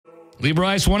Lee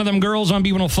Bryce, one of them girls on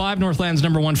B105, Northland's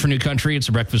number one for New Country. It's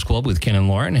the Breakfast Club with Ken and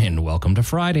Lauren, and welcome to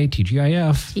Friday,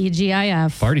 TGIF.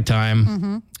 TGIF. Party time.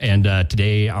 Mm-hmm. And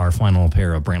today, our final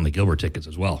pair of Brantley Gilbert tickets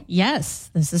as well.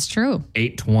 Yes, this is true.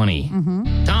 8:20.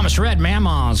 Mm-hmm. Thomas Red,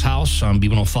 Mama's House on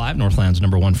B105, Northland's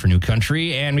number one for New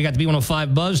Country. And we got the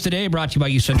B105 Buzz today, brought to you by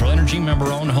U Central Energy,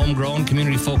 member-owned, homegrown,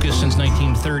 community-focused since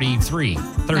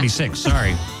 36,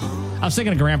 sorry. I was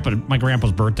thinking of my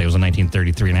grandpa's birthday was in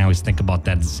 1933, and I always think about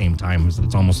that at the same time.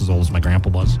 It's almost as old as my grandpa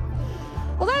was.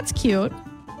 Well, that's cute.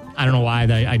 I don't know why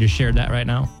I just shared that right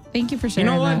now. Thank you for sharing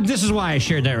that. You know what? This is why I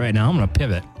shared that right now. I'm going to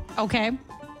pivot. Okay.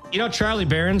 You know Charlie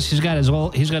Barron's? He's got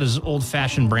his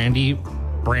old-fashioned brandy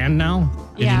brand now.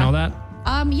 Did you know that?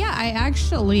 Yeah, I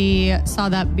actually saw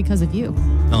that because of you.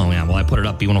 Oh, yeah. Well, I put it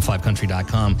up,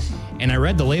 b105country.com. And I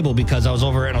read the label because I was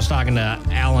over and I was talking to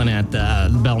Alan at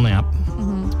Belknap.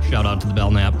 Mm-hmm. Shout out to the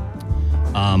Belknap.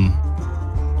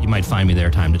 You might find me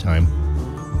there time to time.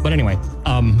 But anyway,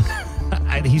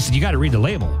 he said, you got to read the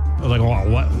label. I was like, oh,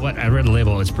 what? I read the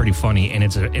label. It's pretty funny. And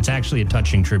it's actually a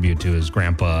touching tribute to his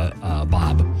grandpa,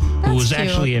 Bob, who was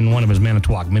actually in one of his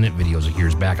Manitowoc Minute videos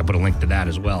years back. I put a link to that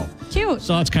as well. Cute.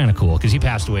 So that's kind of cool because he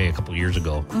passed away a couple years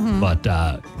ago. Mm-hmm. But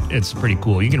it's pretty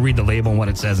cool. You can read the label and what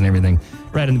it says and everything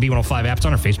right in the B105 app. It's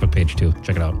on our Facebook page, too.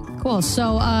 Check it out. Cool.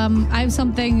 So I have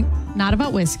something not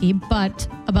about whiskey, but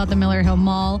about the Miller Hill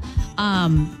Mall.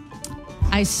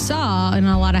 I saw in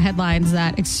a lot of headlines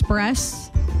that Express,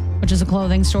 which is a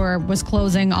clothing store, was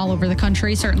closing all over the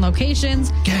country, certain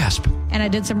locations. Gasp. And I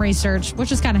did some research,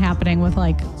 which is kind of happening with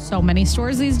like so many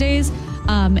stores these days.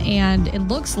 And it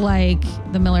looks like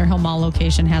the Miller Hill Mall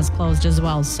location has closed as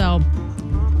well. So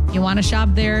you want to shop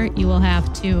there, you will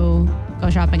have to go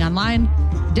shopping online.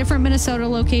 Different Minnesota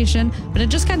location, but it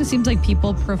just kind of seems like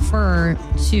people prefer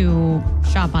to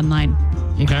shop online.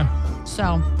 Okay.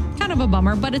 So kind of a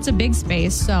bummer, but it's a big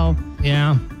space. So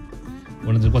yeah.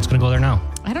 What's going to go there now?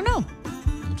 I don't know.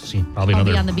 Let's see. Probably I'll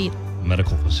another be on the beat.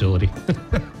 Medical facility.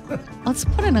 Let's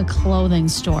put in a clothing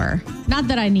store. Not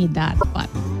that I need that, but.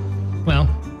 Well,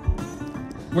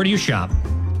 where do you shop?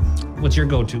 What's your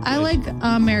go-to place? I like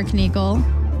American Eagle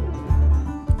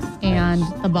and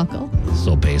the Buckle.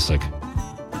 So basic.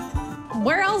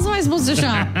 Where else am I supposed to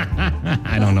shop?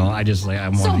 I don't know.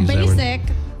 I'm one so of these. Basic.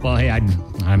 Well, hey,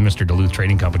 I'm Mr. Duluth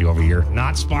Trading Company over here.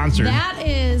 Not sponsored.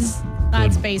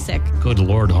 That's basic. Good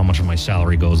Lord, how much of my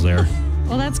salary goes there.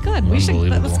 Well, that's good.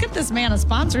 Let's get this man a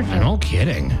sponsorship. No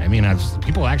kidding. I mean,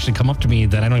 people actually come up to me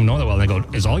that I don't even know that well. They go,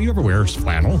 is all you ever wear is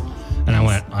flannel? And I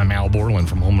went, I'm Al Borland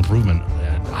from Home Improvement.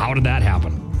 How did that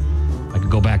happen? I could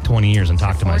go back 20 years and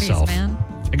talk to myself. Man.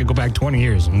 I could go back 20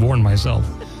 years and warn myself.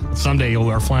 Someday you'll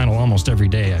wear flannel almost every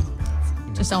day.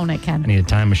 Just own it, Ken. I need a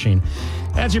time machine.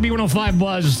 That's your B105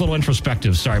 Buzz. Just a little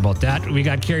introspective. Sorry about that. We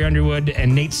got Carrie Underwood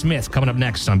and Nate Smith coming up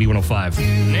next on B105.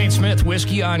 Nate Smith,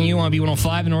 Whiskey on You on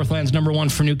B105, the Northland's number one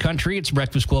for New Country. It's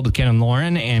Breakfast Club with Ken and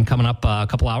Lauren. And coming up a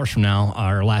couple hours from now,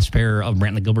 our last pair of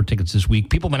Brantley Gilbert tickets this week.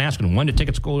 People have been asking, when did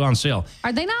tickets go on sale?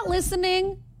 Are they not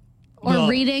listening or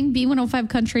reading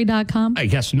B105country.com? I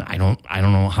guess I don't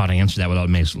know how to answer that without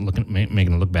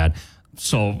making it look bad.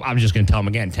 So I'm just going to tell them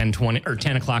again, 10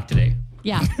 o'clock today.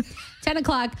 Yeah, 10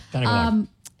 o'clock. 10 o'clock.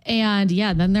 And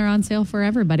yeah, then they're on sale for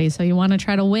everybody. So you want to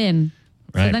try to win.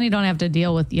 Right. So then you don't have to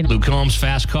deal with, Luke Combs,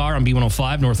 Fast Car on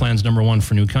B105, Northland's number one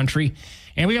for New Country.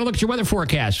 And we got to look at your weather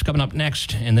forecast coming up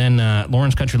next. And then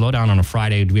Lauren's Country Lowdown on a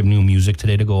Friday. Do we have new music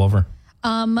today to go over?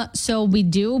 So we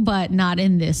do, but not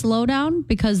in this lowdown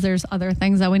because there's other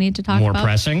things that we need to talk about. More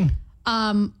pressing?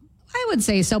 I would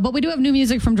say so, but we do have new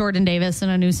music from Jordan Davis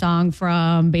and a new song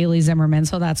from Bailey Zimmerman,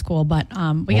 so that's cool. But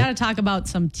we got to talk about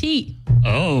some tea.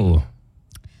 Oh.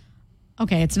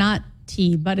 Okay, it's not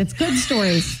tea, but it's good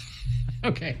stories.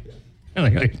 Okay.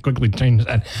 I quickly change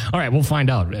that. All right, we'll find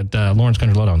out at Lauren's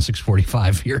Country Lowdown,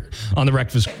 6:45 here on The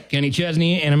Breakfast. Kenny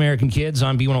Chesney and American Kids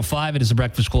on B105. It is The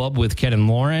Breakfast Club with Ken and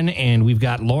Lauren, and we've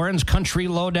got Lauren's Country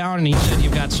Lowdown, and he said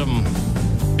you've got some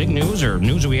big news or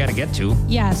news that we got to get to.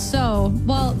 Yeah, so,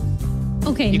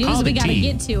 news we got to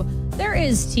get to. There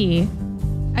is tea.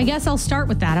 I guess I'll start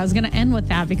with that. I was going to end with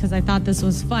that because I thought this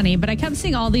was funny, but I kept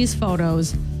seeing all these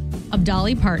photos of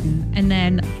Dolly Parton and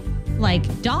then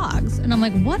like dogs. And I'm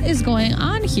like, what is going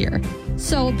on here?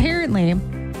 So apparently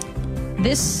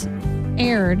this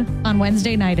aired on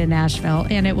Wednesday night in Nashville,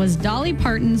 and it was Dolly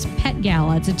Parton's Pet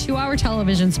Gala. It's a 2-hour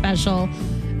television special.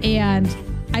 And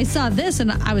I saw this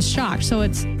and I was shocked. So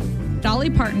it's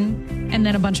Dolly Parton and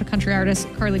then a bunch of country artists.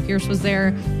 Carly Pearce was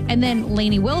there. And then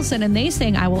Lainey Wilson, and they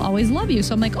sang I Will Always Love You.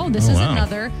 So I'm like, this is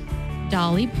another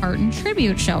Dolly Parton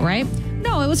tribute show, right?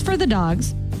 No, it was for the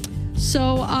dogs.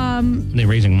 So, are they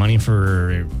raising money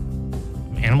for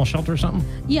animal shelter or something?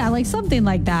 Yeah, like something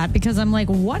like that, because I'm like,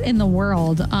 what in the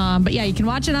world? But yeah, you can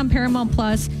watch it on Paramount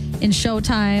Plus, in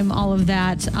Showtime, all of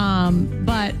that.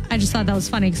 But I just thought that was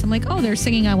funny because I'm like, oh, they're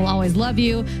singing I Will Always Love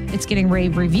You. It's getting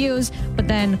rave reviews. But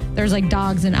then there's like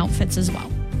dogs in outfits as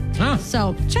well. Huh.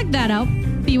 So check that out.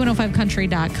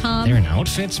 B105country.com. They're in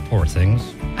outfits? Poor things.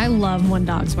 I love when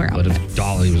dogs wear outfits. But if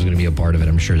Dolly was going to be a part of it,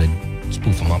 I'm sure they'd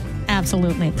spoof them up.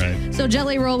 Absolutely. Right. So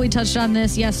Jelly Roll, we touched on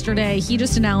this yesterday. He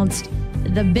just announced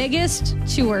the biggest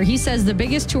tour. He says the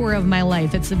biggest tour of my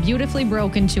life. It's the Beautifully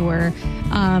Broken tour.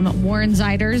 Warren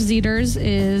Zeiders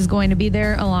is going to be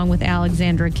there along with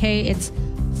Alexandra Kay. It's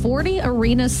 40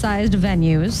 arena-sized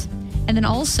venues. And then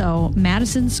also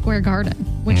Madison Square Garden,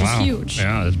 which is huge.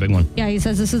 Yeah, that's a big one. Yeah, he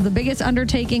says this is the biggest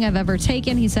undertaking I've ever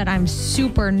taken. He said, I'm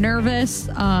super nervous.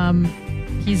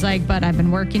 He's like, but I've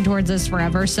been working towards this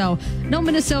forever. So no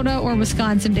Minnesota or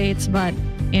Wisconsin dates, but,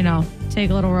 you know, take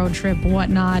a little road trip,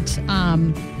 whatnot.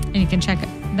 And you can check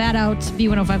that out,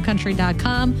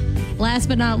 b105country.com. Last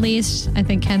but not least, I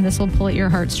think, Ken, this will pull at your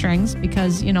heartstrings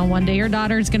because, you know, one day your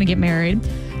daughter is going to get married.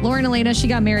 Lauren Elena, she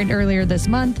got married earlier this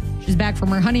month. She's back from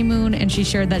her honeymoon, and she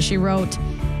shared that she wrote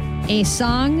a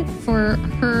song for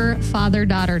her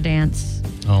father-daughter dance.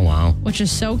 Oh, wow. Which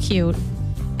is so cute.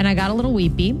 And I got a little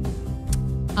weepy.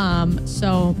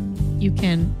 So you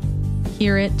can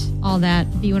hear it, all that,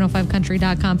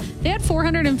 b105country.com. They had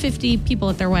 450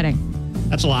 people at their wedding.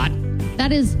 That's a lot.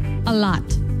 That is a lot.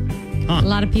 Huh. A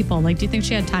lot of people. Like, do you think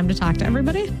she had time to talk to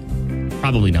everybody?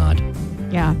 Probably not.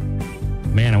 Yeah.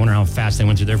 Man, I wonder how fast they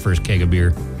went through their first keg of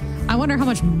beer. I wonder how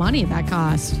much money that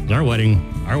cost. Our wedding,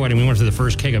 we went to the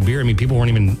first keg of beer. I mean, people weren't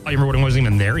even, everyone wasn't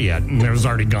even there yet, and it was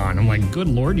already gone. I'm like, good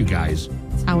Lord, you guys.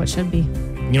 That's how it should be.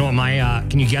 You know what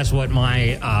can you guess what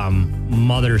my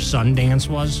mother-son dance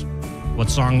was? What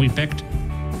song we picked?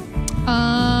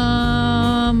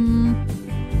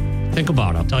 Think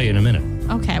about it. I'll tell you in a minute.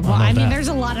 Okay, well, I mean, there's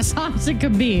a lot of songs it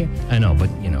could be. I know, but,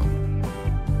 you know,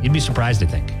 you'd be surprised, I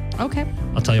think. Okay.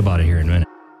 I'll tell you about it here in a minute.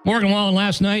 Morgan Wallen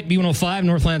last night, B105,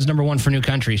 Northland's number one for New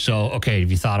Country. So, okay, have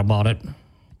you thought about it?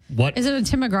 What? Is it a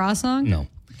Tim McGraw song? No.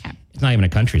 Okay. It's not even a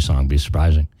country song. It'd be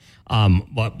surprising.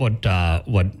 What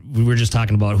we were just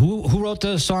talking about, who wrote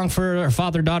the song for our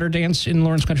father-daughter dance in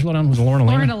Lauren's Country Lowdown? Was it Lauren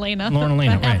Elena? Lauren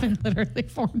Elena, that happened literally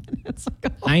 4 minutes ago.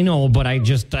 I know, but I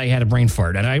had a brain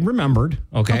fart, and I remembered,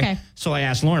 okay? So I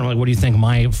asked Lauren, like, what do you think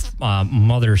my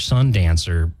mother-son dance,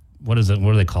 or what is it?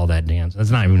 What do they call that dance?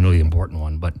 That's not even really the important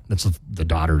one, but that's the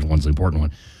daughter's one's the important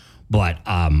one. But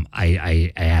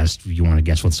I asked, you want to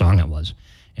guess what song it was?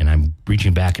 And I'm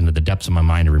reaching back into the depths of my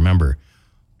mind to remember.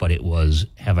 But it was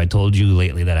Have I Told You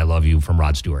Lately That I Love You from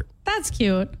Rod Stewart. That's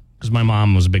cute. Because my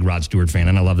mom was a big Rod Stewart fan,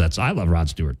 and I love that. So I love Rod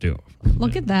Stewart, too.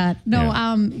 Look at that. No,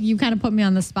 yeah. You kind of put me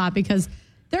on the spot because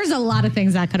there's a lot of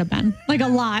things that could have been. Like, a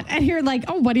lot. And you're like,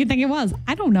 oh, what do you think it was?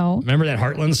 I don't know. Remember that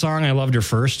Heartland song, I Loved Her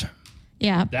First?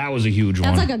 Yeah. That was a huge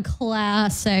one. That's like a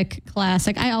classic.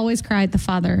 I always cry at the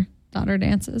father-daughter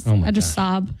dances. Oh my I just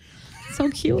sob. So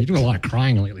cute. You're doing a lot of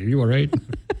crying lately. Are you all right?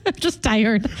 I'm just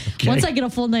tired. Okay. Once I get a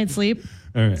full night's sleep,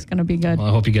 it's going to be good. Well,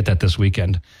 I hope you get that this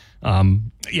weekend.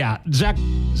 Zach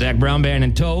Brown Band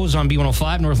and Toes on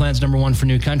B105, Northland's number one for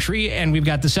New Country. And we've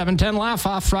got the 710 Laugh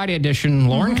Off Friday edition.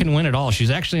 Lauren can win it all. She's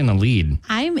actually in the lead.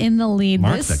 I'm in the lead.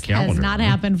 Mark this the calendar, has not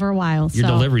happened for a while. Your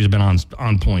delivery's been on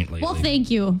point lately. Well, thank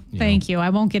you. Thank you. I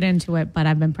won't get into it, but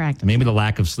I've been practicing. Maybe the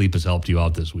lack of sleep has helped you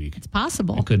out this week. It's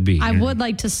possible. It could be. I would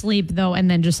like to sleep, though,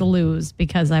 and then just lose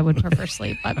because I would prefer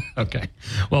sleep. But okay.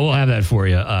 Well, we'll have that for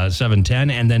you,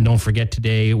 7:10. And then don't forget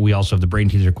today, we also have the brain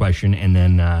teaser question. And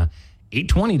then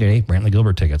 8:20 today, Brantley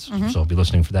Gilbert tickets. So be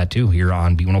listening for that, too, here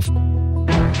on B105.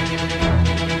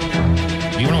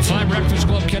 B105 Breakfast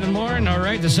Club, Ken and Lauren. All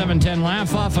right, the 7:10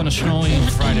 Laugh Off on a snowy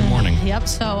Friday morning. Yep,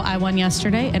 so I won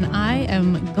yesterday, and I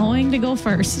am going to go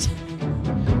first.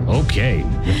 Okay,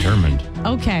 determined.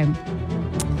 Okay.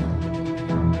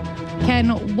 Ken,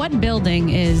 what building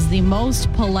is the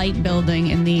most polite building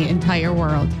in the entire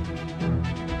world?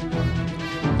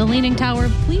 The Leaning Tower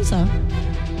of Pisa.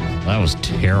 That was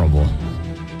terrible.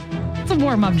 It's a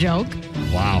warm-up joke.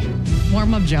 Wow.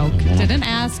 Warm-up joke. Didn't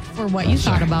ask for what you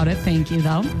thought about it. Thank you,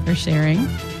 though, for sharing.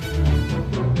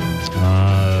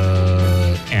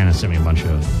 Anna sent me a bunch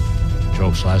of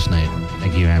jokes last night.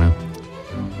 Thank you, Anna.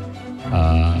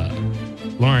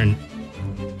 Lauren,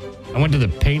 I went to the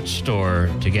paint store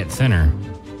to get thinner.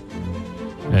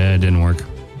 It didn't work.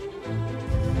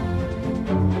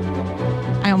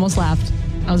 I almost laughed.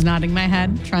 I was nodding my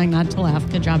head, trying not to laugh.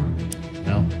 Good job.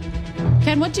 No.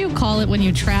 Ken, what do you call it when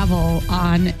you travel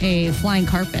on a flying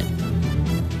carpet?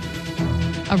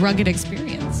 A rugged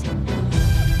experience.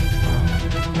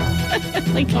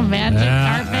 Like a magic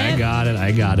carpet.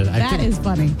 I got it. That is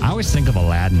funny. I always think of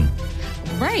Aladdin.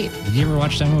 Right. Did you ever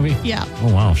watch that movie? Yeah.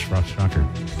 Oh, wow. Shocker.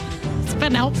 It's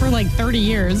been out for like 30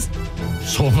 years.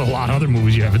 So have a lot of other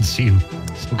movies you haven't seen.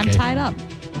 Okay. I'm tied up.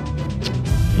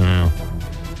 Oh.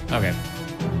 Okay.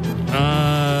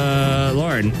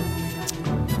 Lauren,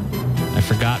 I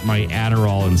forgot my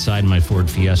Adderall inside my Ford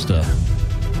Fiesta.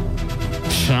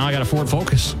 Now I got a Ford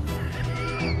Focus.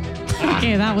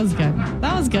 Okay, that was good.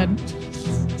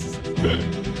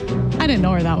 I didn't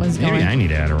know where that was going. Maybe I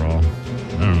need Adderall.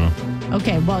 I don't know.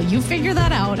 Okay, well, you figure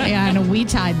that out, and we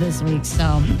tied this week,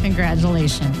 so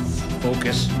congratulations.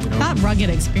 Focus. That rugged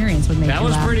experience would make that you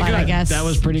was laugh, pretty but good. I guess that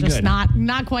was pretty just good.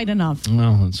 Not quite enough.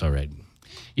 Well, that's all right.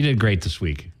 You did great this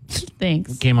week.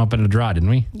 Thanks. We came up in a draw, didn't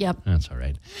we? Yep. That's all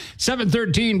right.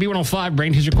 7:13, B105,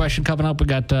 brain teaser question coming up. We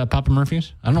got Papa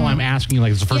Murphy's. I don't know why I'm asking you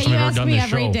like it's the first time I've ever done this show. You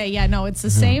ask me every day. Yeah, no, it's the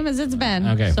same as it's been.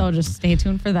 Okay. So just stay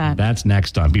tuned for that. That's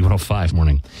next on B105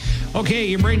 morning. Okay,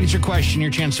 your brain teaser question,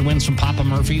 your chance to win some Papa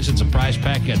Murphy's. It's a prize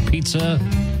pack at pizza.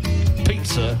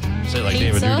 Say it like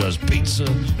David New does. Pizza.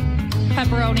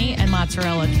 Pepperoni and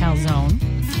mozzarella calzone.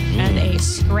 And a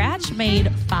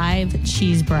scratch-made 5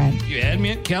 cheese bread. You had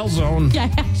me at calzone. Yeah,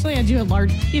 I actually had you a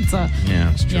large pizza. Yeah,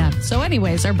 that's true. Yeah. So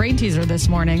anyways, our brain teaser this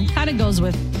morning kind of goes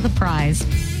with the prize.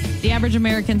 The average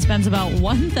American spends about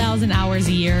 1,000 hours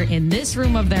a year in this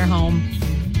room of their home.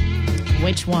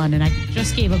 Which one? And I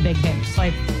just gave a big hint, so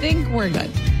I think we're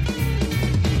good.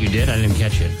 You did? I didn't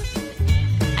catch it.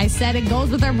 I said it goes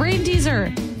with our brain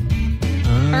teaser.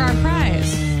 For our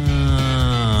prize.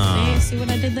 See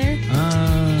what I did there?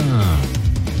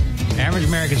 Average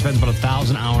American spends about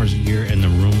 1,000 hours a year in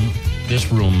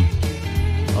this room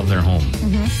of their home.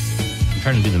 Mm-hmm. I'm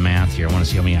trying to do the math here. I want to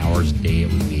see how many hours a day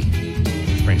it would be.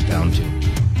 It brings down to.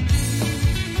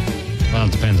 Well,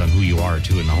 it depends on who you are,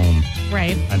 too, in the home.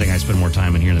 Right. I think I spend more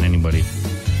time in here than anybody.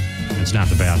 It's not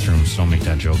the bathroom, so don't make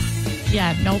that joke.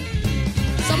 Yeah, nope.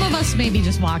 Some of us maybe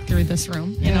just walk through this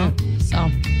room, you know, so.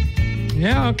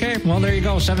 Yeah, okay. Well, there you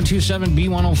go.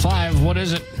 727-B105. What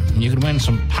is it? You could win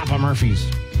some Papa Murphy's.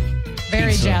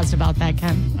 Very pizza. Jazzed about that,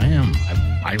 Ken. I am.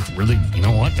 I really, you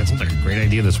know what? That sounds like a great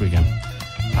idea this weekend.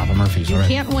 Papa Murphy's. You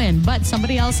can't win, but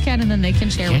somebody else can, and then they can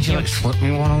share Can't with you. you. Like slip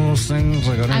me one of those things?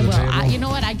 Like under I the will. table? You know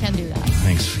what? I can do that.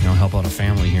 Thanks. You know, help out a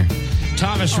family here.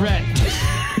 Thomas Rhett.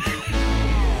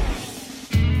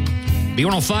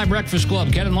 B105 Breakfast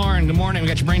Club. Ken and Lauren, good morning. We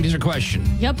got your brain teaser question.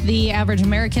 Yep. The average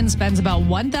American spends about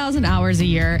 1,000 hours a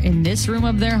year in this room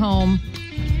of their home.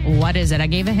 What is it? I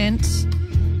gave a hint.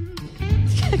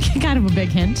 Kind of a big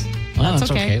hint. Well,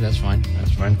 that's okay. That's fine.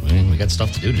 We got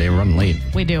stuff to do today. We're running late.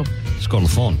 We do. Let's go to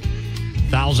the phone.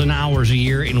 1,000 hours a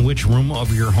year in which room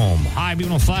of your home? Hi,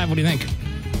 B105. What do you think?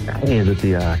 Hey, is it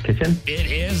the kitchen? It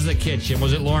is the kitchen.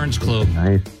 Was it Lauren's clue?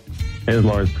 Nice. It was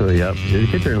Lauren's clue, yep. The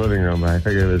kitchen or living room, but I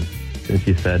figured it was, since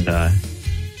you said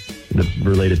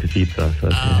related to pizza. So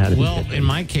it had to be kitchen. In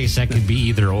my case, that could be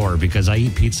either or because I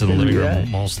eat pizza in the living room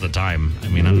most of the time. I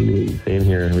mean, same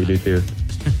here. We do too.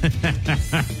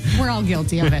 We're all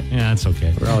guilty of it. Yeah, that's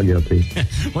okay. We're all guilty.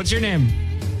 What's your name?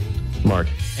 Mark.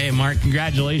 Hey, Mark,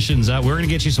 congratulations. We're going to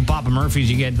get you some Papa Murphy's.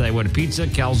 You get, a pizza,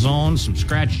 calzone, some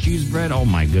scratch cheese bread. Oh,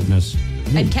 my goodness.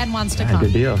 And Ken wants to come.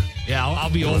 Good deal. Yeah, I'll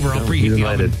be over. I'll preheat the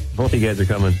oven. Both of you guys are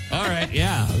coming. All right,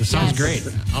 yeah. Sounds great.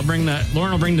 I'll bring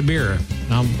Lauren will bring the beer,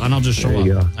 and I'll just show up. There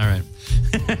you go. All right.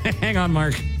 Hang on,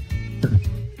 Mark.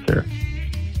 Sure.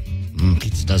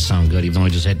 Pizza does sound good, even though I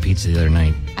just had pizza the other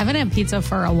night. I haven't had pizza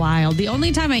for a while. The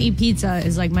only time I eat pizza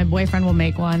is like my boyfriend will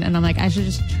make one, and I'm like, I should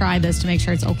just try this to make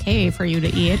sure it's okay for you to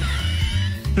eat.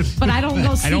 But I don't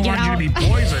go sneak it out. I don't want you to be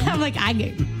poisoned. I'm like,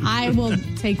 I will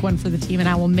take one for the team, and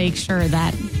I will make sure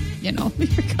that, you're good.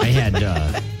 I had,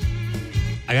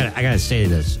 I gotta say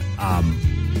this.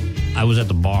 I was at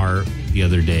the bar the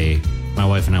other day. My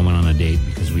wife and I went on a date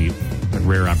because we had a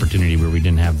rare opportunity where we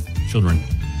didn't have children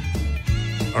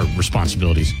or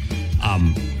responsibilities.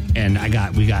 And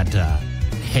we got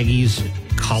Heggy's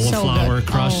cauliflower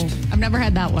crust. Oh, I've never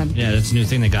had that one. Yeah, that's a new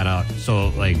thing they got out.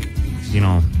 So,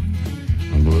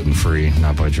 I'm gluten-free,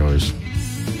 not by choice.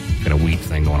 Got a wheat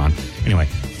thing going on. Anyway,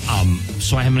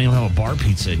 so I haven't been able to have a bar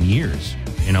pizza in years,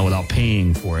 without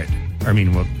paying for it.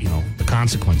 The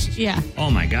consequences. Yeah. Oh,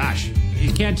 my gosh.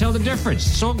 You can't tell the difference.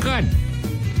 It's so good.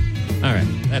 All right,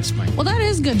 that's mine. Well, that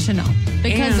is good to know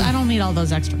because I don't need all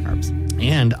those extra carbs.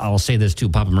 And I'll say this, too.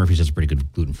 Papa Murphy's has a pretty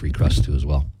good gluten-free crust, too, as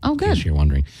well. Oh, good. In case you're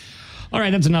wondering. All right,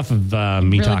 that's enough of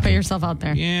me really talking. Put yourself out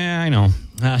there. Yeah, I know.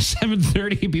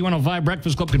 7:30, B105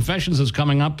 Breakfast Club Confessions is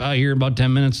coming up here in about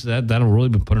 10 minutes. That'll really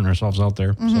be putting ourselves out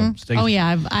there.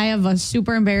 Mm-hmm. I have a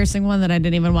super embarrassing one that I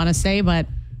didn't even want to say, but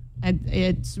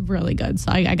It's really good.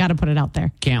 So I got to put it out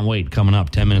there. Can't wait. Coming up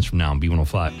 10 minutes from now on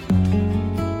B105.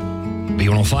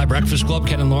 B105 Breakfast Club.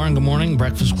 Ken and Lauren, good morning.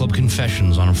 Breakfast Club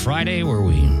Confessions on a Friday where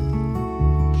we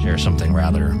share something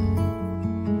rather,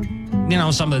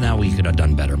 something that we could have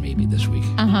done better maybe this week.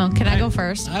 Can I go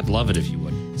first? I'd love it if you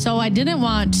would. So I didn't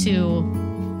want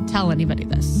to tell anybody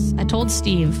this. I told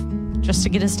Steve just to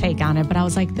get his take on it, but I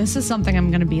was like, this is something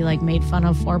I'm going to be like made fun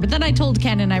of for. But then I told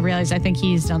Ken and I realized I think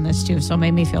he's done this too, so it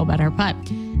made me feel better. But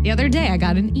the other day I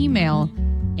got an email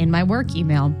in my work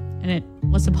email and it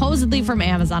was supposedly from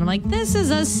Amazon. I'm like, this is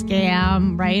a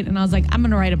scam, right? And I was like, I'm going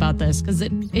to write about this because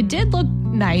it did look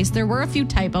nice. There were a few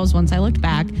typos once I looked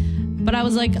back, but I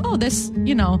was like, oh, this,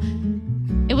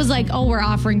 it was like, oh, we're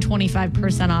offering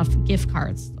 25% off gift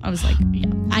cards. I was like, yeah,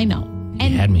 I know.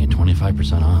 And you had me at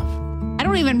 25% off. I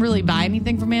don't even really buy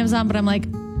anything from Amazon, but I'm like,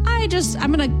 I'm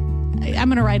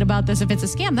gonna write about this if it's a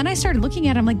scam. Then I started looking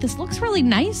at it. I'm like, this looks really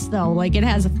nice though. Like it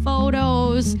has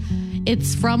photos.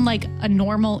 It's from like a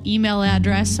normal email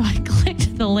address. So I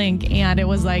clicked the link and it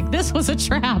was like, this was a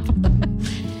trap.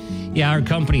 Yeah, our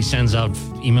company sends out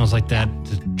emails like that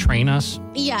to train us.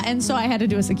 Yeah, and so I had to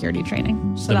do a security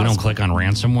training. So we don't click on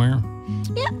ransomware.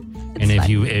 Yeah. And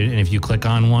if you click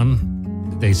on one,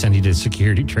 they send you to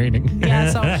security training. Yeah,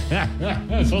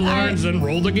 so so Lauren's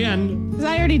enrolled again.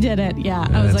 I already did it. Yeah,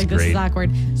 I was like, this is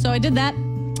awkward. So I did that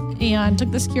and took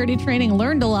the security training,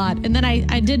 learned a lot. And then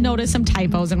I did notice some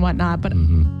typos and whatnot. But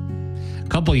a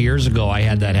couple of years ago, I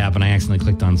had that happen. I accidentally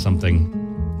clicked on something.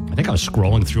 I think I was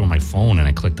scrolling through on my phone and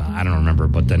I clicked on, I don't remember,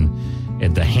 but then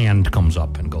the hand comes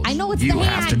up and goes, I know it's you the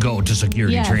hand. have to go to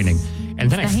security training. And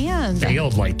then I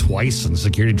failed like twice in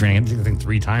security training. I think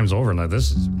 3 times over. And like, this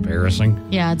is embarrassing.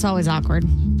 Yeah, it's always awkward.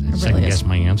 Second guess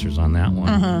my answers on that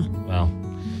one. Well,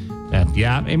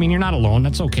 you're not alone.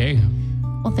 That's okay.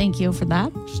 Well, thank you for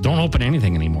that. Just don't open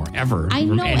anything anymore, ever. I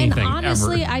know, anything, and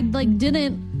honestly, ever.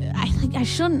 I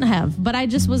shouldn't have, but I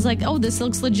just was like, oh, this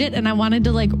looks legit, and I wanted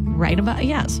to like write about it.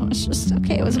 Yeah, so it's just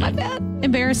okay. It was my bad.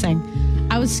 Embarrassing.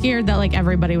 I was scared that like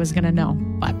everybody was gonna know,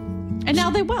 and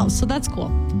now they will, so that's cool.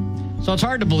 So it's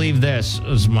hard to believe this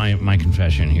is my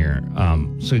confession here.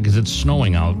 Because it's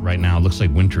snowing out right now. It looks like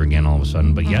winter again all of a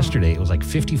sudden. But yesterday it was like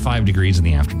 55 degrees in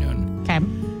the afternoon. Okay.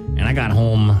 And I got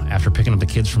home after picking up the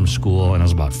kids from school and it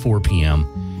was about 4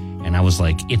 p.m. And I was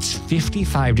like, it's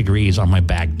 55 degrees on my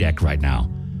back deck right now.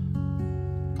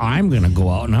 I'm going to go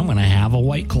out and I'm going to have a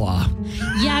White Claw.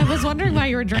 Yeah, I was wondering why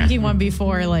you were drinking one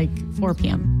before like 4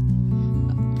 p.m.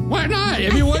 Why not? I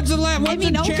mean, what's the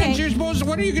chance you're supposed to?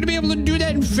 When are you going to be able to do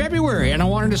that in February? And I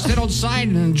wanted to sit outside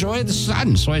and enjoy the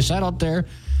sun, so I sat out there.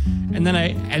 And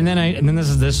then this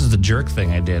is the jerk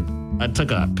thing I did. I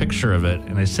took a picture of it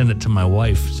and I sent it to my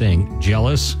wife, saying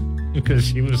jealous because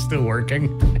she was still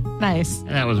working. Nice. And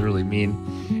that was really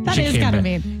mean. That is kind of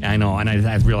mean. I know, and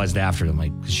I realized after, I'm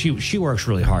like, she works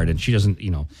really hard and she doesn't,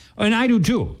 and I do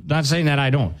too. Not saying that I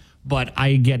don't. But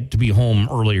I get to be home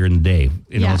earlier in the day.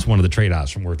 It's one of the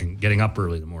trade-offs from getting up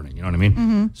early in the morning. You know what I mean?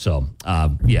 Mm-hmm. So,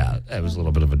 it was a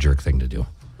little bit of a jerk thing to do.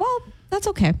 Well, that's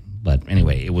okay. But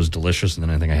anyway, it was delicious. And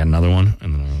then I think I had another one.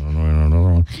 And then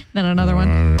another one. Then another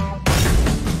one.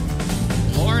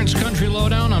 Lauren's Country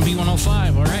Lowdown on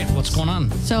B105. All right, what's going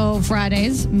on? So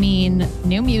Fridays mean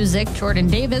new music. Jordan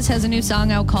Davis has a new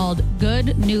song out called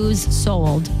Good News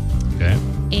Sold. Okay.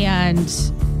 And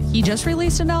he just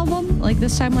released an album like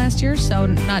this time last year, so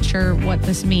not sure what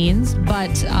this means, but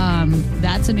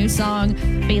that's a new song.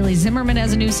 Bailey Zimmerman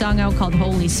has a new song out called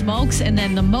Holy Smokes, and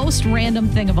then the most random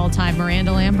thing of all time,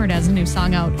 Miranda Lambert has a new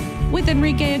song out with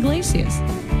Enrique Iglesias.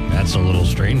 That's a little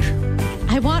strange.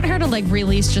 I want her to like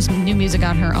release just new music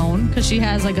on her own because she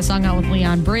has like a song out with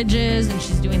Leon Bridges and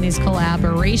she's doing these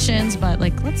collaborations, but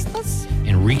like let's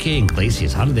Enrique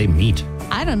Iglesias, how did they meet?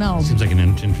 I don't know. Seems like an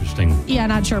interesting. Yeah,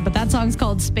 not sure. But that song's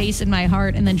called Space in My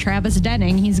Heart. And then Travis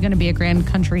Denning, he's going to be at Grand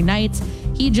Country Nights.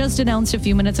 He just announced a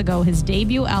few minutes ago his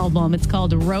debut album. It's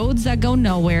called Roads That Go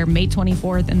Nowhere, May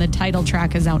 24th. And the title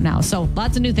track is out now. So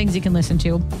lots of new things you can listen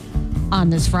to on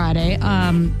this Friday.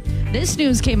 This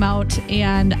news came out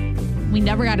and we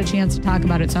never got a chance to talk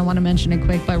about it. So I want to mention it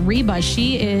quick. But Reba,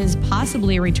 she is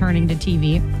possibly returning to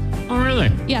TV. Oh,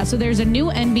 really? Yeah. So there's a new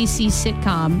NBC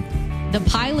sitcom. The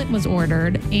pilot was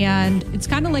ordered, and it's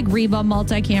kind of like Reba,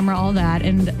 multi-camera, all that.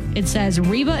 And it says,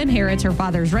 Reba inherits her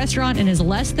father's restaurant and is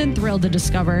less than thrilled to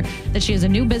discover that she has a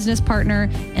new business partner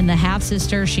and the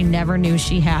half-sister she never knew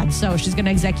she had. So she's going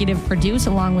to executive produce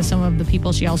along with some of the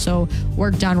people she also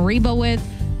worked on Reba with.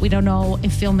 We don't know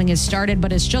if filming has started,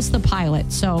 but it's just the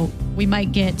pilot. So we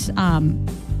might get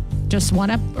just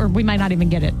one or we might not even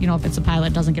get it. If it's a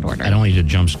pilot, doesn't get ordered. I don't need a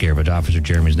jump scare, but Officer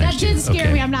Jeremy's next to you. That did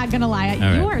scare me. I'm not going to lie.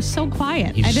 You are so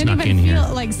quiet. I didn't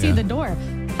even see the door.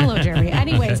 Hello, Jeremy.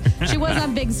 Anyways, she was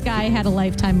on Big Sky, had a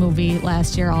Lifetime movie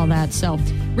last year, all that. So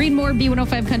read more,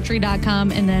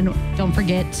 B105country.com. And then don't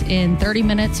forget, in 30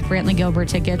 minutes, Brantley Gilbert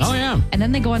tickets. Oh, yeah. And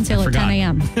then they go on sale at 10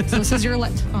 a.m. So this is your...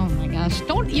 oh, my gosh.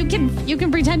 You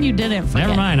can pretend you didn't forget.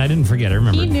 Never mind. I didn't forget. I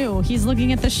remember. He knew. He's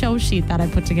looking at the show sheet that I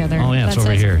put together. Oh, yeah. It's over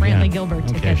says here. Brantley Gilbert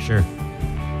ticket. Okay, sure.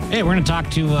 Hey, we're going to talk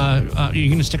to, you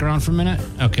going to stick around for a minute?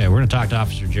 Okay, we're going to talk to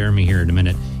Officer Jeremy here in a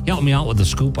minute. He helped me out with the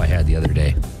scoop I had the other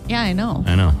day. Yeah, I know.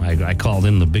 I called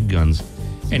in the big guns.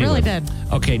 Anyway, really did.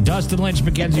 Okay, Dustin Lynch,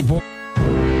 Mackenzie Boy.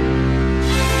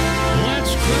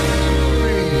 Let's go.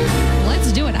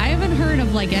 Let's do it. I haven't heard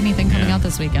of anything coming out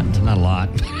this weekend. Not a lot.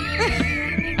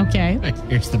 Okay.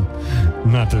 Here's the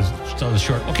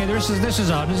short. Okay, this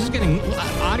is getting,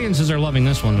 audiences are loving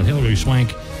this one with Hilary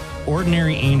Swank.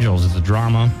 Ordinary Angels is a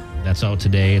drama that's out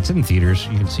today. It's in theaters.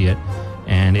 You can see it.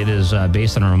 And it is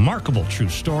based on a remarkable true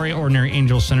story. Ordinary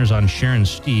Angels centers on Sharon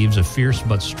Steves, a fierce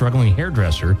but struggling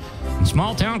hairdresser in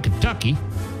small-town Kentucky,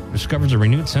 discovers a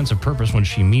renewed sense of purpose when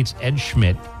she meets Ed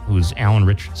Schmidt, who is Alan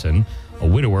Richardson, a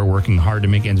widower working hard to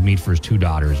make ends meet for his 2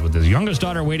 daughters. With his youngest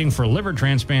daughter waiting for a liver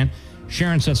transplant,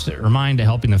 Sharon sets her mind to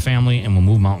helping the family and will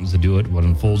move mountains to do it. What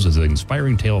unfolds is an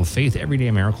inspiring tale of faith,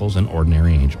 everyday miracles, and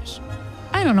ordinary angels.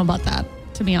 I don't know about that,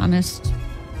 to be honest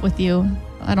with you.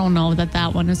 I don't know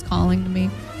that one is calling to me.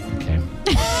 Okay.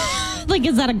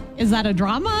 Is that a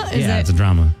drama? It's a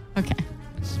drama. Okay.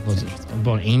 It's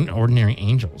about ordinary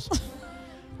angels.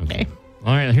 Okay.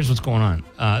 All right, here's what's going on.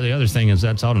 The other thing is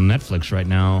that's out on Netflix right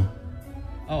now.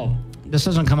 Oh, this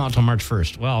doesn't come out till March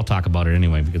 1st. Well, I'll talk about it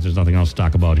anyway because there's nothing else to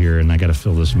talk about here, and I got to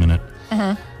fill this minute.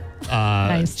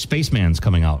 Nice. Spaceman's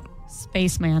coming out.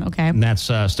 Spaceman, okay. And that's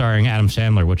starring Adam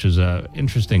Sandler, which is an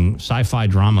interesting sci-fi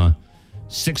drama.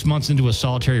 6 months into a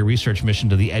solitary research mission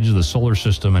to the edge of the solar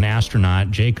system, an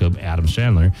astronaut, Jacob, Adam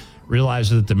Sandler,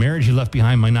 realizes that the marriage he left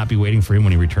behind might not be waiting for him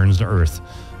when he returns to Earth.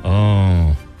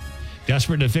 Oh.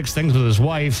 Desperate to fix things with his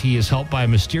wife, he is helped by a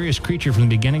mysterious creature from the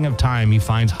beginning of time he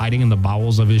finds hiding in the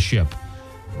bowels of his ship.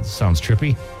 Sounds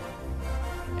trippy.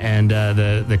 And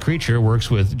the creature works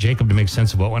with Jacob to make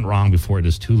sense of what went wrong before it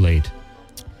is too late.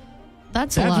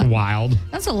 That's a lot. Wild.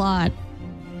 That's a lot.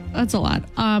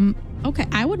 Okay,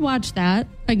 I would watch that,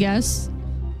 I guess.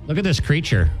 Look at this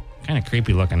creature. Kind of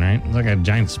creepy looking, right? It's like a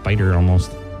giant spider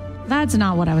almost. That's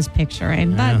not what I was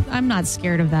picturing. I'm not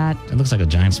scared of that. It looks like a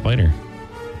giant spider.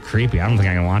 Creepy. I don't think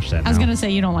I can watch that. I was going to say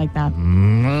you don't like that.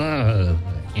 I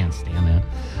can't stand that.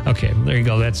 Okay, there you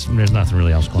go. There's nothing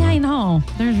really else going on. Yeah, I know.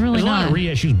 There's a lot of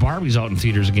reissues. Barbie's out in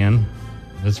theaters again.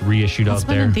 That's reissued out there. It's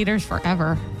been in theaters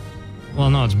forever. Well,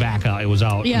 no, it's back out. It was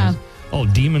out. Yeah.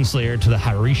 Demon Slayer to the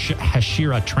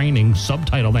Hashira training,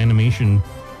 subtitled animation.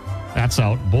 That's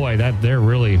out. Boy,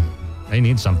 they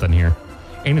need something here.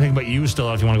 Anything But You still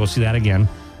out if you want to go see that again.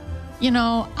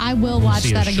 I will watch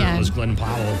that again. It was Glenn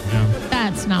Powell. Yeah.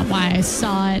 That's not why I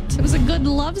saw it. It was a good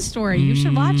love story. You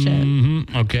should watch it.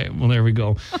 Mm-hmm. Okay, well, there we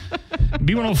go.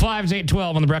 B105's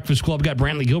 812 on The Breakfast Club. Got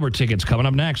Brantley Gilbert tickets coming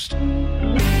up next.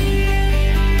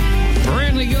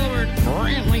 Brantley Gilbert.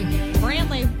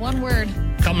 Brantley, one word.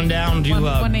 Coming down to...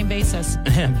 one name basis.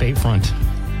 Bayfront.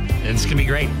 It's going to be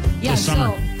great. Yeah, this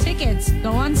summer. So tickets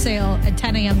go on sale at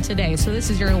 10 a.m. today. So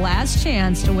this is your last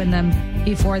chance to win them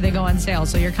before they go on sale.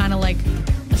 So you're kind of like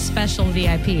a special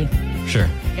VIP. Sure.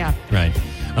 Yeah. Right.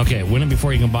 Okay, win them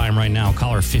before you can buy them right now.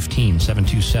 Caller 15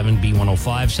 727-B105,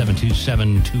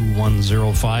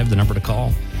 727-2105, the number to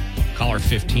call. Caller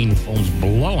 15, phone's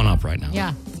blowing up right now.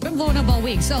 Yeah, it's been blowing up all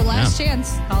week. So last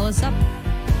chance, call us up.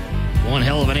 One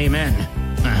hell of an amen.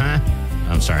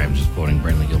 I'm sorry, I'm just quoting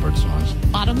Brantley Gilbert songs.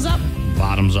 Bottoms up.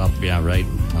 Bottoms up, yeah, right.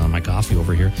 My coffee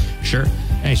over here. Sure.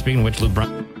 Hey, speaking of which, Luke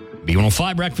Bryan.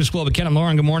 B105 Breakfast Club with Ken and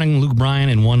Lauren. Good morning, Luke Bryan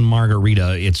and one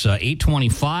margarita. It's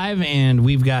 8:25, and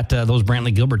we've got those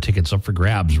Brantley Gilbert tickets up for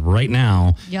grabs right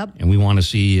now. Yep. And we want to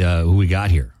see who we got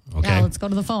here. Okay. Yeah, let's go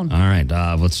to the phone. All right,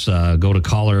 let's go to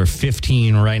caller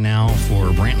 15 right now for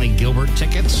Brantley Gilbert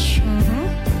tickets.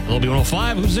 Hello,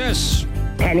 B105. Who's this?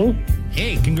 Penny.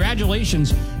 Hey,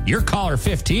 congratulations. You're caller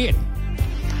 15.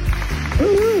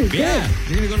 Ooh, yeah,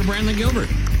 you're going to go to Brantley Gilbert.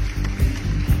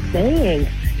 Thanks.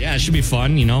 Yeah, it should be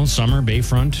fun, summer,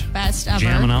 Bayfront. Best ever.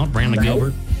 Jamming out. Brantley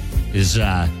Gilbert.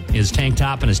 His tank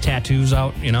top and his tattoos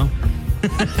out, Okay.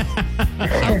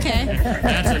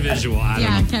 That's a visual.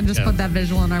 I can just put that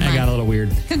visual in our mind. I got a little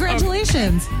weird.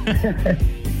 Congratulations.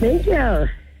 Thank you.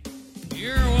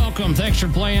 You're welcome. Thanks for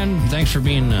playing. Thanks for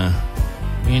being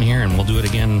being here, and we'll do it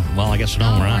again. Well, I guess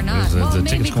no, we're not. Well, the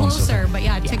maybe closer, but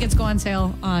tickets go on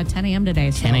sale 10 a.m.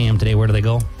 today. So. 10 a.m. today. Where do they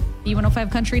go?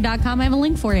 B105country.com. I have a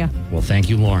link for you. Well, thank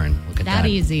you, Lauren. Look at that. That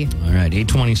easy. All right,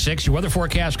 8:26. Your weather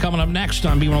forecast coming up next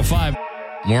on B105.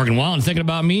 Morgan Wallen thinking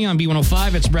about me on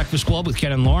B105. It's Breakfast Club with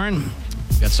Ken and Lauren.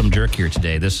 Got some jerk here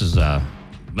today. This is a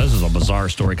bizarre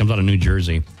story. It comes out of New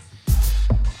Jersey.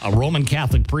 A Roman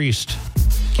Catholic priest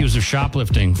accused of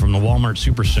shoplifting from the Walmart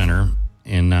Supercenter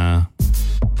in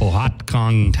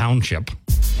Pohatcong Township.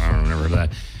 I don't remember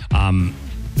that.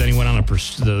 Then he went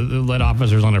on led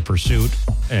officers on a pursuit,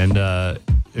 and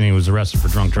he was arrested for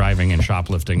drunk driving and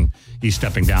shoplifting. He's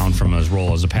stepping down from his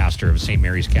role as a pastor of St.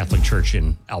 Mary's Catholic Church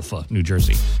in Alpha, New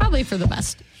Jersey. Probably for the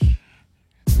best.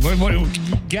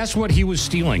 Guess what he was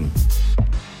stealing?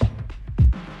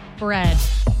 Bread.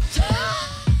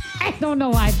 I don't know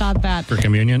why I thought that. For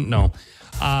communion? No.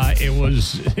 It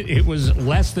was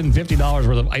less than $50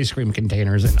 worth of ice cream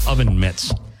containers and oven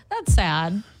mitts. That's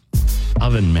sad.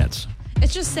 Oven mitts.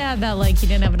 It's just sad that he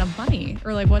didn't have enough money,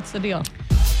 or what's the deal?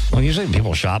 Well, usually when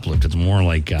people shoplift, it's more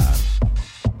like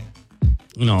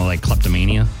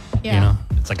kleptomania. Yeah. You know,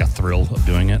 it's like a thrill of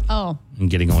doing it. Oh. And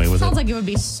getting away with it. Sounds like it would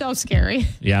be so scary.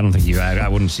 Yeah, I don't think I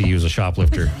wouldn't see you as a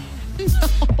shoplifter. No.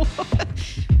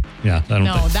 Yeah, I don't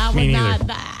think. That would not.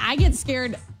 I get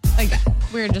scared.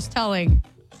 We were just telling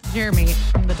Jeremy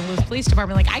from the Duluth Police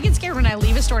Department, I get scared when I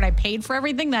leave a store and I paid for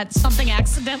everything, that something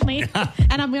accidentally,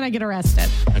 and I'm going to get arrested.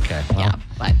 Okay. Well, yeah,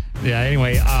 but. Yeah,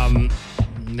 anyway,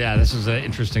 this is an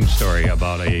interesting story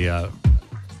about a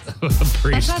priest.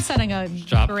 That's not setting a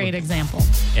great example.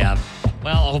 Yeah.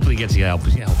 Well, hopefully he gets the help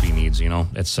he needs,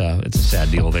 It's a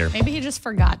sad deal there. Maybe he just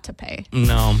forgot to pay.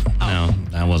 No,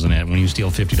 that wasn't it. When you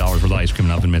steal $50 worth of ice cream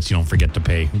and oven mitts, you don't forget to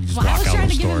pay. You just walk out of the store. I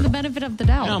was trying to give him the benefit of the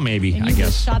doubt. Well, maybe, and I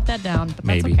guess. Just shot that down, but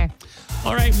maybe. That's okay.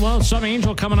 All right, well, Some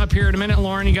Angel coming up here in a minute.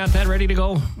 Lauren, you got that ready to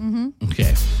go? Mm-hmm.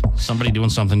 Okay. Somebody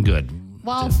doing something good.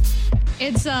 Well,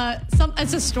 it's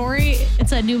a story.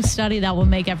 It's a new study that will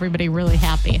make everybody really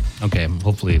happy. Okay,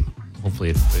 hopefully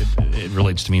it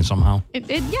relates to me somehow.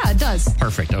 It does.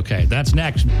 Perfect. Okay, that's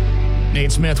next.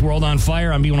 Nate Smith, World on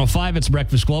Fire on B105. It's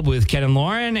Breakfast Club with Ken and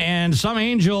Lauren, and Some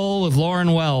Angel with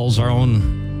Lauren Wells, our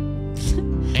own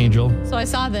angel. So I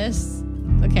saw this.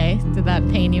 Okay, did that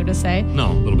pain you to say?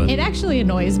 No, a little bit. It actually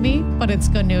annoys me, but it's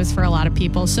good news for a lot of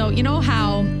people. So you know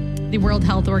how the World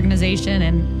Health Organization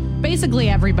and basically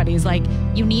everybody's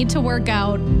you need to work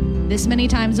out this many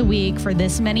times a week for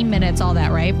this many minutes, all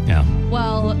that, right? Yeah.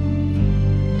 Well,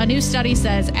 a new study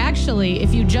says, actually,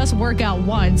 if you just work out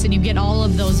once and you get all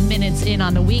of those minutes in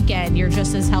on the weekend, you're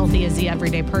just as healthy as the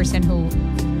everyday person who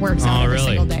works out every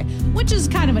single day, which is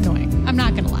kind of annoying. I'm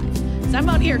not going to lie. Because I'm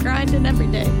out here grinding every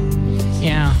day.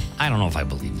 Yeah, I don't know if I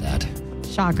believe that.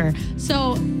 Shocker.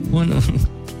 So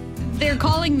they're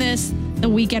calling this the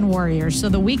weekend warriors. So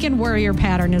the weekend warrior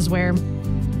pattern is where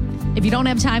if you don't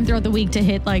have time throughout the week to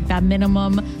hit that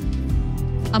minimum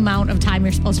amount of time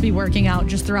you're supposed to be working out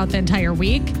just throughout the entire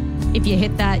week, if you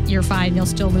hit that, you're fine. You'll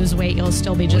still lose weight. You'll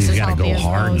still be just as healthy as those. You got to go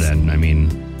hard then. I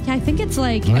mean... Yeah, I think it's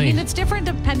it's different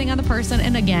depending on the person.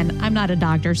 And again, I'm not a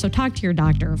doctor, so talk to your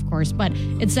doctor, of course. But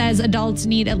it says adults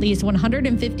need at least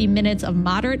 150 minutes of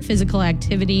moderate physical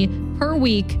activity per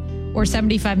week or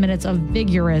 75 minutes of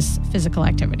vigorous physical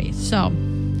activity. So...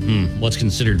 What's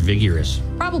considered vigorous?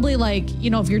 Probably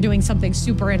if you're doing something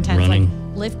super intense, running.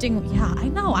 Like lifting. Yeah, I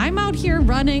know. I'm out here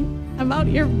running. I'm out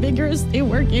here vigorously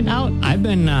working out. I've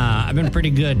been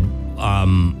pretty good.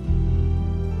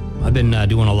 I've been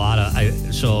doing a lot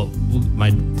of. So my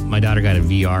daughter got a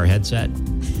VR headset.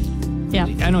 Yeah.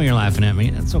 I know you're laughing at me.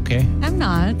 That's okay. I'm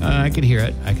not. I could hear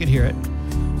it.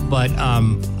 But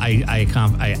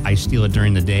I steal it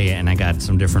during the day, and I got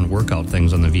some different workout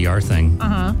things on the VR thing.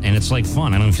 And it's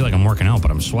fun. I don't feel like I'm working out,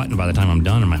 but I'm sweating by the time I'm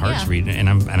done, and my heart's beating. And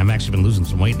I'm actually been losing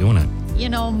some weight doing it.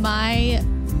 My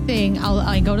thing,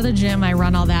 I go to the gym, I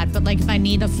run all that, but if I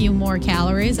need a few more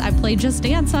calories, I play Just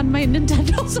Dance on my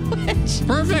Nintendo Switch.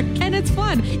 Perfect. And it's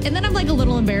fun. And then I'm a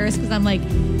little embarrassed because I'm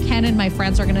Ken and my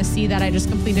friends are going to see that I just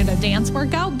completed a dance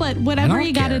workout, but whatever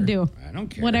you got to do. I don't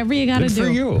care. Whatever you got to do. Good for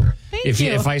you. Thank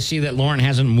you. If I see that Lauren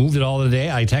hasn't moved it all today,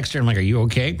 I text her. I'm like, "Are you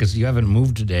okay? Because you haven't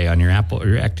moved today on your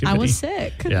activity." I was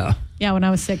sick. Yeah. Yeah, when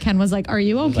I was sick, Ken was like, "Are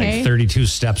you okay?" 32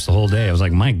 steps the whole day. I was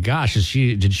like, "My gosh, is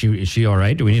she all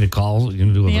right? Do we need to call?"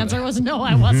 The answer was no,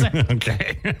 I wasn't.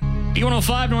 Okay.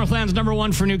 B105, Northland's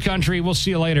 #1 for New Country. We'll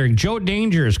see you later. Joe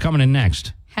Danger is coming in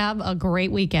next. Have a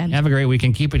great weekend. Have a great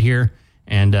weekend. Keep it here.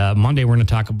 And Monday, we're going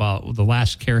to talk about the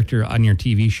last character on your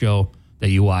TV show that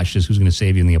you watched is who's going to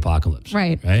save you in the apocalypse.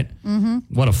 Right. Mm-hmm.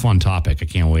 What a fun topic. I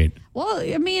can't wait. Well,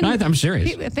 I mean... I'm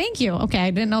serious. Thank you. Okay,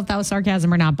 I didn't know if that was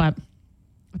sarcasm or not, but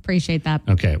Appreciate that.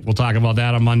 Okay, we'll talk about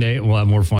that on Monday. We'll have more fun.